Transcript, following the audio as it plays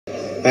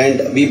and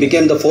we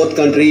became the fourth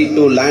country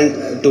to land,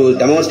 to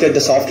demonstrate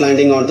the soft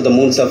landing onto the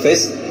moon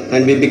surface,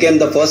 and we became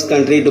the first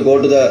country to go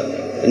to the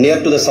near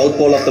to the south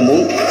pole of the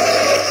moon.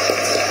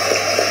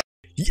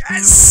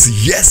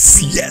 Yes,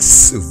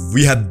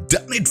 we have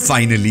done it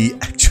finally.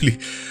 Actually,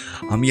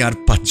 আমি আর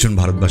পাঁচজন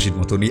ভারতবাসীর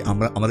মতনই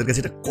আমাদের কাছে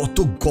এটা কত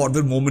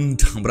গর্বের moment.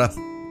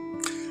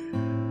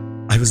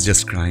 I was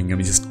just crying,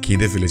 আমি জাস্ট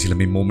কেঁদে ফেলেছিলাম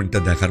এই মোমেন্টটা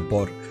দেখার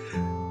পর।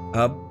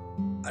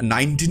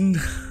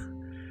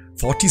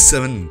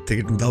 1947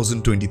 থেকে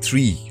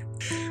 2023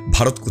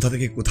 ভারত কোথা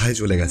থেকে কোথায়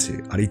চলে গেছে,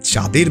 আর এই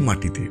চাঁদের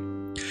মাটিতে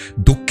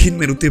দক্ষিণ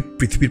মেরুতে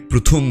পৃথিবীর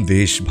প্রথম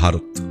দেশ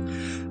ভারত।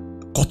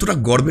 কতটা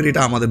গর্বের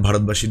এটা আমাদের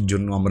ভারতবাসীর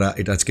জন্য। আমরা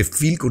এটা আজকে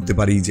ফিল করতে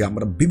পারি যে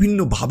আমরা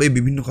বিভিন্নভাবে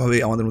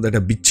আমাদের মধ্যে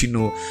একটা বিচ্ছিন্ন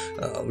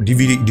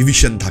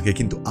ডিভিশন থাকে,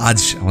 কিন্তু আজ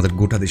আমাদের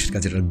গোটা দেশের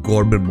কাছে একটা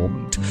গর্বের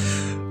মোমেন্ট।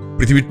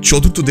 পৃথিবীর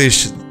চতুর্থ দেশ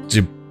যে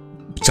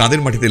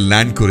চাঁদের মাটিতে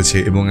ল্যান্ড করেছে,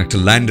 এবং একটা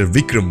ল্যান্ডার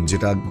বিক্রম,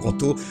 যেটা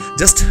গত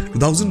জাস্ট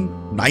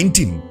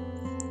 2019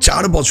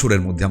 4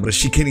 বছরের মধ্যে আমরা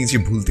শিখে নিয়েছি,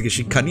 ভুল থেকে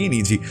শিক্ষা নিয়ে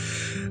নিয়েছি।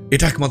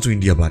 এটা একমাত্র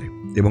ইন্ডিয়া পারে,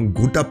 এবং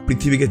গোটা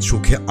পৃথিবীকে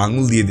চোখে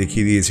আঙুল দিয়ে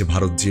দেখিয়ে দিয়েছে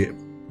ভারত যে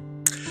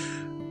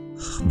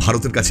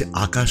ভারতের কাছে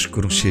আকাশ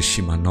কোনো শেষ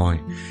সীমা নয়।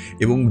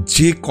 এবং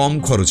যে কম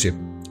খরচে,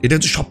 এটা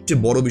হচ্ছে সবচেয়ে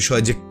বড়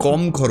বিষয়, যে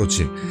কম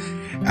খরচে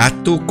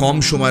এত কম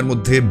সময়ের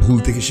মধ্যে ভুল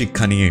থেকে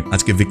শিক্ষা নিয়ে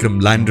আজকে বিক্রম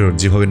ল্যান্ডার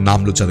যেভাবে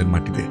নামলো চাঁদের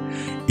মাটিতে,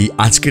 এই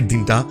আজকের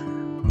দিনটা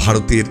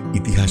ভারতের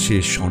ইতিহাসে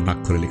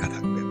স্বর্ণাক্ষরে লেখা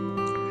থাকবে।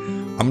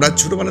 আমরা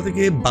ছোটবেলা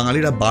থেকে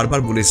বাঙালিরা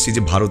বারবার বলে এসেছি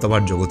যে ভারত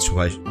আবার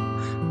জগৎসভায়,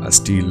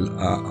 স্টিল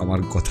আমার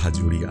কথা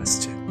জড়িয়ে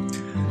আসছে,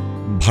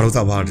 ভারত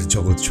আবার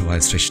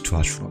জগৎসভায় শ্রেষ্ঠ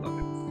আসন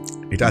পাবে।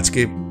 এটা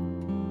আজকে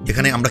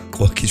যেখানে আমরা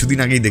কিছুদিন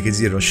আগেই দেখেছি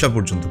যে রাশিয়া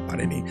পর্যন্ত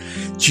পারেনি,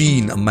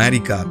 চীন,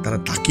 আমেরিকা তারা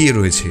তাকিয়ে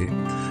রয়েছে,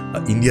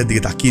 ইন্ডিয়ার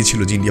দিকে তাকিয়েছিল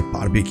যে ইন্ডিয়া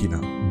পারবে কিনা।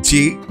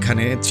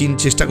 যেখানে চীন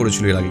চেষ্টা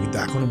করেছিল এর আগে, কিন্তু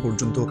এখনো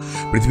পর্যন্ত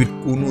পৃথিবীর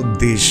কোনো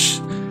দেশ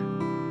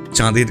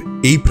চাঁদের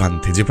এই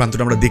প্রান্তে, যে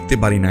প্রান্তটা আমরা দেখতে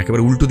পারি না,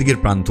 একেবারে উল্টো দিকের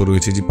প্রান্ত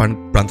রয়েছে, যে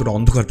প্রান্তটা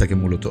অন্ধকার থাকে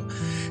মূলত,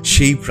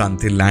 সেই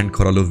প্রান্তে ল্যান্ড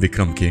করালো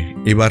বিক্রমকে।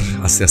 এবার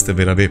আস্তে আস্তে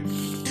বেরাবে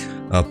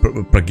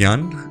প্রজ্ঞান,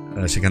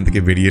 সেখান থেকে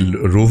বেরিয়ে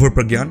রোভার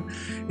প্রজ্ঞান,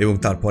 এবং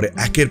তারপরে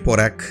একের পর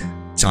এক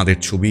চাঁদের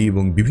ছবি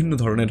এবং বিভিন্ন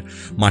ধরনের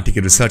মাটিকে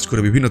রিসার্চ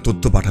করে বিভিন্ন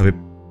তথ্য পাঠাবে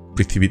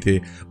পৃথিবীতে,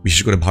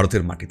 বিশেষ করে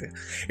ভারতের মাটিতে।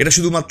 এটা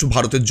শুধুমাত্র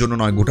ভারতের জন্য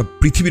নয়, গোটা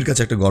পৃথিবীর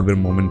কাছে একটা গর্বের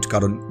মোমেন্ট।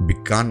 কারণ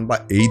বিজ্ঞান বা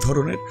এই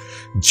ধরনের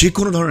যে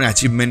কোনো ধরনের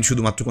অ্যাচিভমেন্ট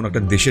শুধুমাত্র কোনো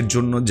একটা দেশের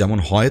জন্য যেমন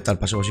হয়, তার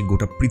পাশাপাশি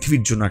গোটা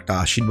পৃথিবীর জন্য একটা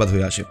আশীর্বাদ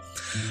হয়ে আসে।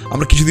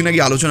 আমরা কিছুদিন আগে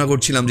আলোচনা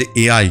করছিলাম যে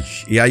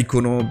এআই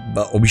কোনো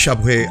অভিশাপ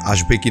হয়ে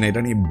আসবে কিনা,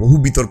 এটা নিয়ে বহু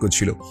বিতর্ক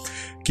ছিল।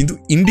 কিন্তু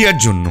ইন্ডিয়ার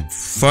জন্য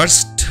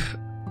ফার্স্ট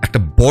একটা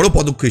বড়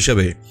পদক্ষেপ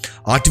হিসাবে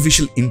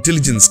আর্টিফিশিয়াল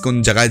ইন্টেলিজেন্স কোন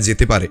জায়গায়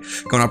যেতে পারে।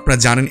 কারণ আপনারা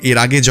জানেন এর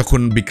আগে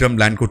যখন বিক্রম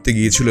ল্যান্ড করতে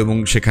গিয়েছিল এবং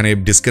সেখানে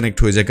ডিসকানেক্ট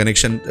হয়ে যায়,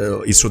 কানেকশন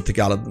ইসরোর থেকে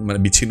আলাদা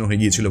বিচ্ছিন্ন হয়ে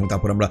গিয়েছিল, এবং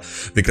তারপর আমরা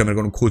বিক্রমের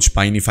কোনো খোঁজ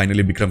পাইনি।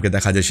 ফাইনালি বিক্রমকে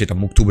দেখা যায় সেটা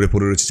মুখ থুবড়ে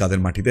পড়ে রয়েছে চাঁদের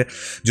মাটিতে।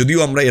 যদিও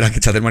আমরা এর আগে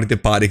চাঁদের মাটিতে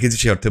পা রেখেছি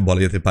সে অর্থে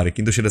বলা যেতে পারে,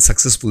 কিন্তু সেটা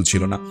সাকসেসফুল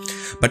ছিল না।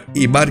 বাট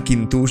এবার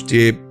কিন্তু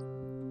যে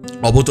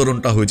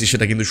অবতরণটা হয়েছে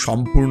সেটা কিন্তু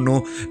সম্পূর্ণ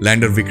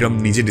ল্যান্ডার বিক্রম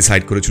নিজে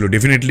ডিসাইড করেছিল।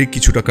 ডেফিনেটলি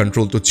কিছুটা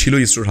কন্ট্রোল তো ছিল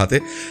ইসরোর হাতে,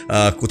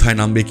 কোথায়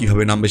নামবে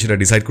কীভাবে নামবে সেটা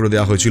ডিসাইড করে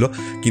দেওয়া হয়েছিল।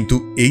 কিন্তু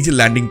এই যে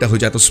ল্যান্ডিংটা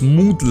হয়েছে, এত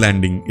স্মুথ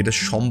ল্যান্ডিং, এটা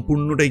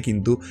সম্পূর্ণটাই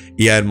কিন্তু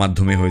এআইয়ের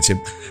মাধ্যমে হয়েছে।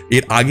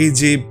 এর আগে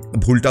যে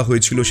ভুলটা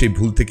হয়েছিল সেই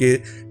ভুল থেকে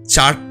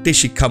 4টে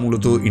শিক্ষা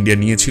মূলত ইন্ডিয়া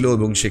নিয়েছিল,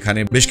 এবং সেখানে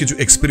বেশ কিছু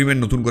এক্সপেরিমেন্ট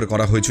নতুন করে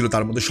করা হয়েছিল।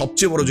 তার মধ্যে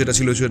সবচেয়ে বড় যেটা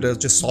ছিল সেটা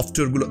হচ্ছে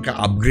সফটওয়্যারগুলোকে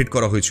আপগ্রেড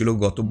করা হয়েছিল।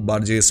 গতবার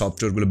যে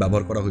সফটওয়্যারগুলো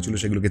ব্যবহার করা হয়েছিল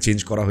সেগুলোকে চেঞ্জ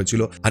করা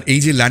হয়েছিল। আর এই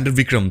যে ল্যান্ডার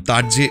বিক্রম,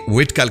 তার যে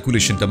ওয়েট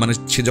ক্যালকুলেশনটা, মানে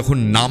সে যখন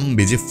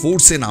নামবে, যে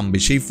ফোর্সে নামবে,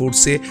 সেই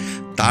ফোর্সে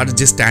তার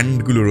যে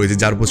স্ট্যান্ডগুলো রয়েছে,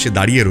 যার উপর সে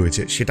দাঁড়িয়ে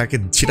রয়েছে, সেটা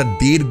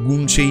 1.5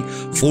 গুণ সেই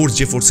ফোর্স,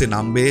 যে ফোর্সে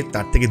নামবে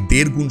তার থেকে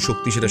 1.5 গুণ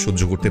শক্তি সেটা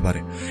সহ্য করতে পারে।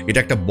 এটা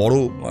একটা বড়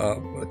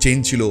চেঞ্জ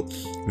ছিল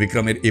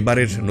বিক্রমের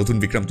এবারের নতুন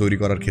বিক্রম তৈরি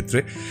করার ক্ষেত্রে।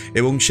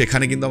 এবং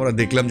সেখানে কিন্তু আমরা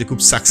দেখলাম যে খুব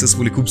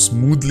সাকসেসফুলি, খুব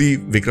স্মুথলি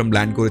বিক্রম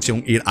ল্যান্ড করেছে।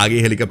 এবং এর আগে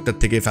হেলিকপ্টার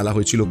থেকে ফেলা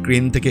হয়েছিল,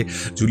 ক্রেন থেকে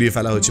ঝুলিয়ে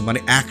ফেলা হয়েছে, মানে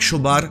 100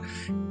 বার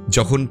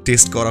যখন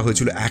টেস্ট করা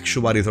হয়েছিল, 100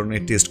 বার এই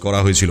ধরনের টেস্ট করা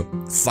হয়েছিল।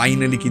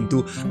 ফাইনালি কিন্তু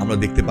আমরা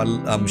দেখতে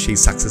পারলাম সেই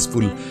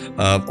সাকসেসফুল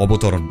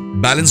অবতরণ।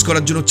 ব্যালেন্স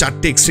করার জন্য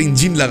 4টে এক্সট্রা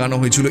ইঞ্জিন লাগানো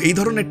হয়েছিল। এই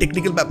ধরনের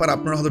টেকনিক্যাল ব্যাপার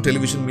আপনারা হয়তো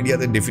টেলিভিশন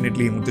মিডিয়াতে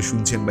ডেফিনেটলি এই মুহূর্তে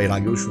শুনছেন বা এর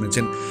আগেও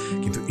শুনেছেন,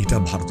 কিন্তু এটা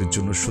ভারতের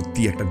জন্য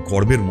সত্যি একটা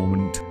গর্বের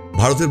মোমেন্ট।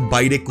 ভারতের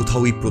বাইরে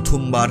কোথাও এই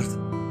প্রথমবার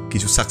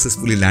কিছু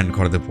সাকসেসফুলি ল্যান্ড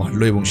করাতে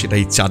পারলো, এবং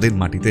সেটাই চাঁদের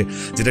মাটিতে,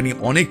 যেটা নিয়ে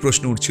অনেক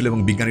প্রশ্ন উঠছিল। এবং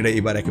বিজ্ঞানীরা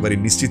এবার একেবারে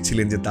নিশ্চিত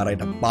ছিলেন যে তারা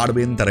এটা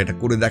পারবেন, তারা এটা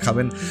করে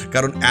দেখাবেন।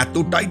 কারণ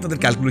এতটাই তাদের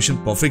ক্যালকুলেশন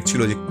পারফেক্ট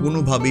ছিল যে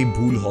কোনোভাবেই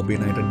ভুল হবে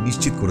না, এটা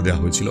নিশ্চিত করে দেওয়া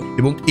হয়েছিল।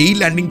 এবং এই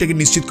ল্যান্ডিংটাকে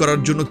নিশ্চিত করার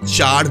জন্য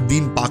 4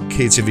 দিন পাক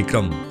খেয়েছে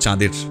বিক্রম।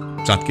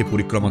 চাঁদকে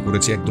পরিক্রমা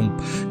করেছে একদম,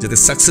 যাতে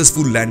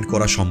সাকসেসফুল ল্যান্ড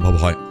করা সম্ভব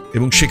হয়।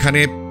 এবং সেখানে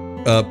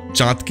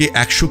চাঁদকে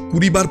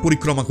 120 বার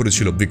পরিক্রমা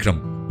করেছিল বিক্রম।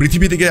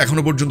 পৃথিবী থেকে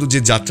এখনো পর্যন্ত যে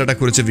যাত্রাটা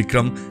করেছে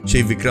বিক্রম,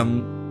 সেই বিক্রম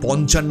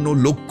 55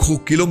 লক্ষ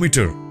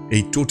কিলোমিটার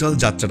এই টোটাল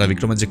যাত্রাটা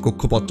বিক্রমের যে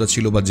কক্ষপথটা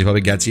ছিল বা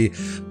যেভাবে গেছে,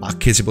 পাক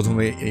খেয়েছে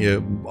প্রথমে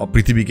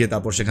পৃথিবীকে,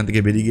 তারপর সেখান থেকে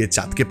বেরিয়ে গিয়ে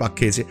চাঁদকে পাক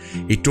খেয়েছে,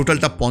 এই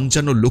টোটালটা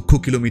 55 লক্ষ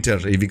কিলোমিটার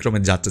এই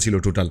বিক্রমের যাত্রা ছিল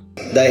total.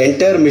 The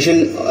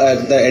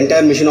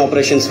entire mission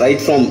operations right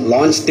from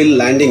launch till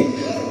landing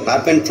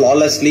happened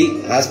flawlessly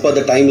as per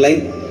the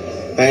timeline,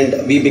 and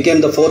we became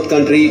the fourth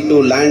country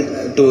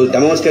to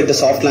demonstrate the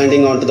soft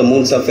landing onto the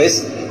moon surface,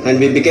 and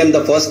we became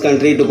the first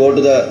country to go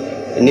to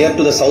near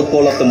to the south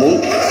pole of the moon.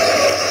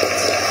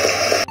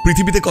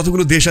 পৃথিবীতে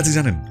কতগুলো দেশ আছে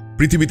জানেন?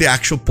 পৃথিবীতে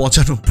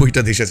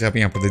 195টা দেশ আছে, আমি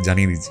আপনাদের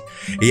জানিয়ে দিচ্ছি।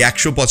 এই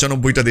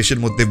 195টা দেশের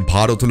মধ্যে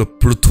ভারত হলো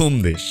প্রথম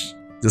দেশ।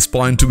 Just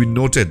point two be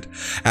noted,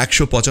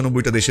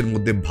 195টা দেশের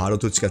মধ্যে ভারত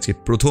হচ্ছে আজকে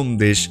প্রথম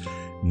দেশ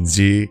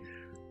যে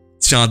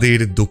চাঁদের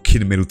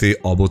দক্ষিণ মেরুতে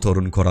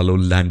অবতরণ করালো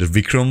ল্যান্ডার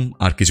বিক্রম।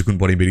 আর কিছুক্ষণ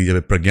পরে বেরিয়ে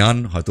যাবে প্রজ্ঞান,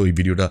 হয়তো ওই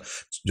ভিডিওটা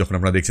যখন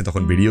আপনারা দেখছেন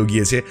তখন বেরিয়েও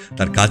গিয়েছে,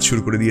 তার কাজ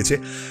শুরু করে দিয়েছে।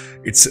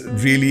 It's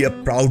really a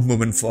proud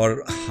moment for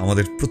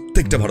আমাদের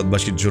প্রত্যেকটা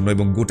ভারতবাসীর জন্য,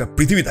 এবং গোটা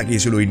পৃথিবী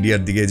তাকিয়েছিল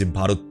ইন্ডিয়ার দিকে যে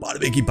ভারত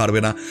পারবে কি পারবে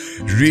না।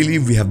 রিয়েলি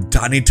উই হ্যাভ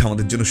ডান ইট।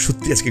 আমাদের জন্য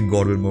সত্যি আজকে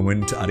গর্বের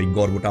মোমেন্ট, আর এই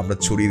গর্বটা আমরা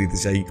ছড়িয়ে দিতে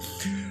চাই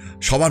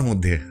সবার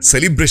মধ্যে।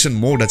 সেলিব্রেশন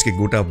মোড আজকে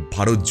গোটা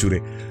ভারত জুড়ে।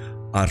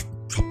 আর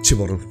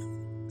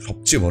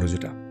সবচেয়ে বড়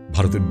যেটা,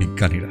 ভারতের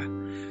বিজ্ঞানীরা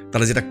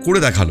তারা যেটা করে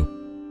দেখালো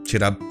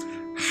সেটা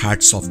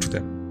হ্যাটস অফ টু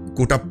দেম।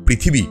 গোটা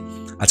পৃথিবী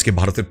আজকে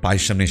ভারতের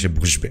পায়ের সামনে এসে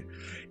বসবে।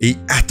 এই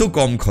এত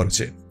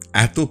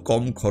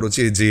কম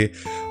খরচে যে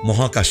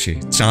মহাকাশে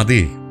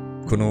চাঁদে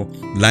কোনো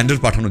ল্যান্ডার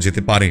পাঠানো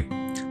যেতে পারে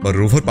বা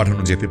রোভার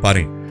পাঠানো যেতে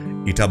পারে,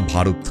 এটা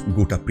ভারত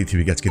গোটা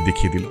পৃথিবীকে আজকে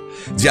দেখিয়ে দিল।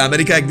 যে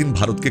আমেরিকা একদিন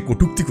ভারতকে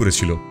কটূক্তি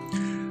করেছিল,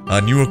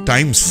 নিউ ইয়র্ক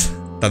টাইমস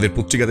তাদের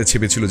পত্রিকাতে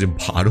ছেপেছিল যে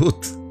ভারত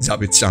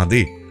যাবে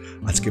চাঁদে,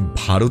 আজকে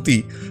ভারতই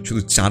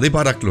শুধু চাঁদে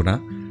পা রাখলো না,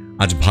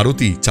 আজ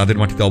ভারতই চাঁদের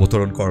মাটিতে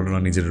অবতরণ করালো না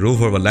নিজের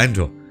রোভার বা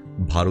ল্যান্ডার,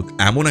 ভারত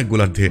এমন এক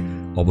গোলার্ধে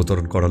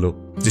অবতরণ করালো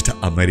যেটা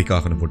আমেরিকা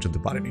এখনো পর্যন্ত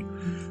পারেনি।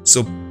 সো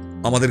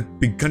আমাদের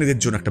বিজ্ঞানীদের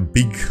জন্য একটা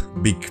বিগ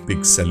বিগ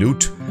বিগ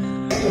স্যালুট।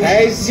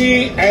 ऐसी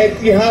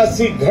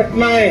ऐतिहासिक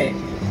घटनाएं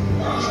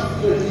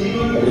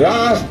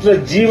राष्ट्र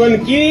जीवन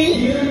की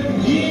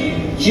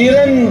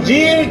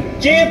चिरंजीव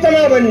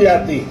चेतना बन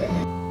जाती है।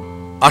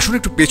 আসুন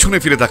একটু পেছনে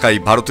ফিরে তাকাই,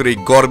 ভারতের এই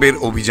গর্বের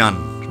অভিযান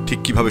ঠিক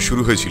কিভাবে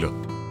শুরু হয়েছিল।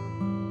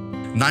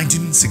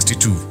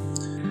 1962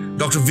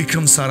 ডক্টর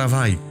বিক্রম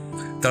সারাভাই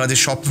তারা যে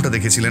স্বপ্নটা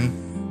দেখেছিলেন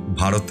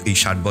ভারত এই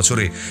 60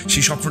 বছরে,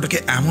 সেই স্বপ্নটাকে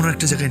এমন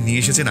একটা জায়গায়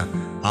নিয়ে এসেছে না।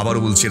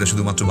 আবারও বলছি, এটা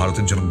শুধুমাত্র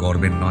ভারতের জন্য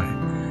গর্বের নয়,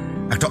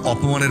 একটা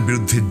অপমানের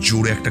বিরুদ্ধে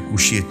জোরে একটা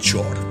কুশিয়ে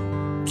চড়।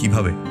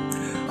 কিভাবে?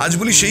 আজ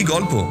বলি সেই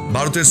গল্প।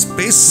 ভারতের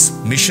স্পেস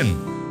মিশন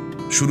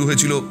শুরু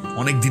হয়েছিল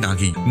অনেক দিন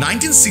আগেই।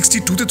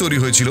 1962-তে তৈরি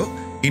হয়েছিল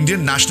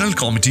Indian national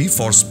committee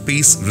for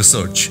space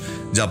research,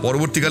 যা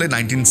পরবর্তীকালে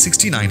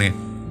 1969-এ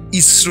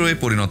ইসরোয়ে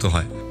পরিণত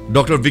হয়।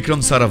 Doctor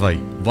Vikram Sarabhai,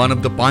 one of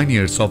the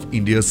pioneers of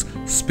India's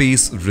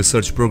space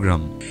research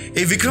programme.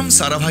 এই বিক্রম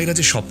সারাভাইরা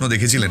যে স্বপ্ন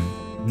দেখেছিলেন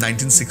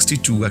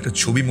 1962, একটা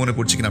ছবি মনে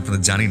পড়ছে কিনা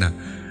আপনাদের জানি না,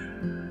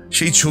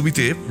 সেই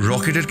ছবিতে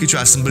রকেটের কিছু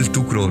অ্যাসেম্বল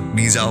টুকরো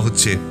নিয়ে যাওয়া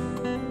হচ্ছে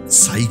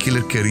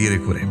সাইকেলের ক্যারিয়ারে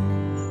করে।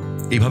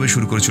 এইভাবে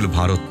শুরু করেছিল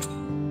ভারত।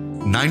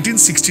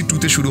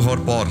 1962-তে শুরু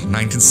হওয়ার পর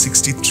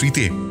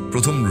 1963-তে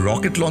প্রথম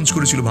রকেট লঞ্চ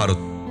করেছিল ভারত।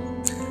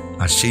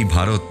 আর সেই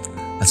ভারত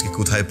আজকে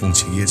কোথায়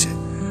পৌঁছে গিয়েছে?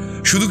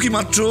 শুধু কি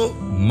মাত্র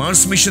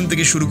মার্স মিশন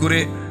থেকে শুরু করে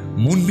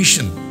মুন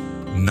মিশন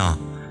না,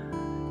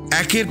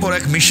 একের পর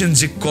এক মিশন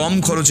যে কম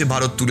খরচে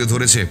ভারত তুলে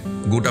ধরেছে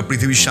গোটা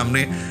পৃথিবীর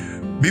সামনে।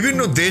 বিভিন্ন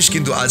দেশ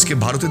কিন্তু আজকে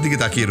ভারতের দিকে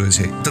তাকিয়ে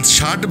রয়েছে। অর্থাৎ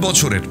 60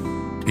 বছরের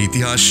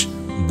ইতিহাস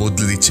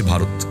বদলে দিচ্ছে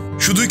ভারত।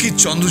 শুধুই কি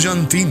চন্দ্রযান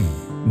 3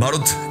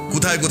 ভারত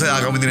কোথায় কোথায়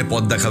আগামী দিনে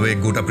পথ দেখাবে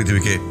গোটা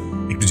পৃথিবীকে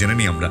একটু জেনে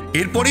নিই আমরা।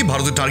 এরপরই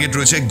ভারতের টার্গেট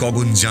রয়েছে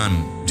গগনযান,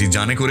 যে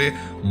যানে করে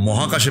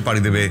মহাকাশে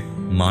পাড়ি দেবে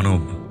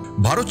মানব।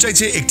 ভারত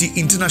চাইছে একটি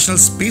ইন্টারন্যাশনাল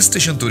স্পেস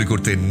স্টেশন তৈরি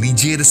করতে,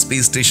 নিজের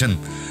স্পেস স্টেশন।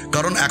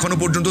 কারণ এখনো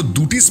পর্যন্ত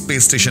 2টি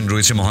স্পেস স্টেশন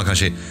রয়েছে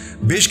মহাকাশে।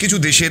 বেশ কিছু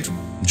দেশের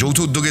যৌথ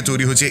উদ্যোগে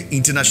তৈরি হয়েছে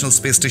ইন্টারন্যাশনাল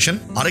স্পেস স্টেশন।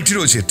 আরেকটি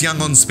রয়েছে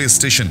টিয়াঙ্গন স্পেস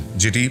স্টেশন,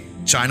 যেটি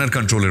চায়নার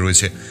কন্ট্রোলে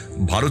রয়েছে।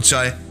 ভারত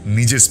চায়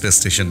নিজের স্পেস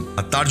স্টেশন,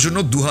 আর তার জন্য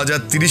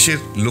 2030-এর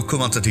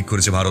লক্ষ্যমাত্রা ঠিক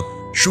করেছে ভারত।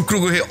 শুক্র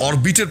গ্রহে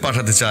অরবিটার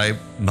পাঠাতে চায়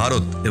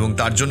ভারত, এবং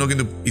তার জন্য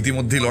কিন্তু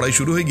ইতিমধ্যেই লড়াই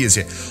শুরু হয়ে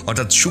গিয়েছে।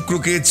 অর্থাৎ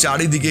শুক্রকে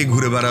চারিদিকে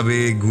ঘুরে বেড়াবে,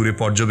 ঘুরে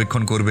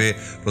পর্যবেক্ষণ করবে,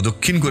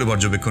 প্রদক্ষিণ করে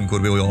পর্যবেক্ষণ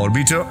করবে ওই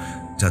অরবিটার,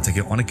 যা থেকে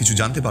অনেক কিছু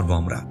জানতে পারবো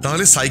আমরা।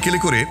 তাহলে সাইকেলে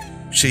করে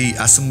সেই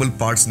অ্যাসেম্বল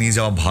পার্টস নিয়ে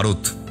যাওয়া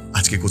ভারত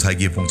আজকে কোথায়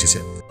গিয়ে পৌঁছেছে,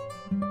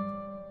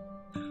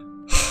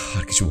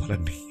 আর কিছু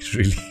বলার নেই।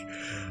 রিয়েলি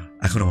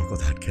এখন আমার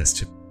কথা আটকে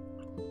আসছে।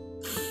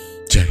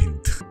 জয়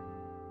হিন্দ।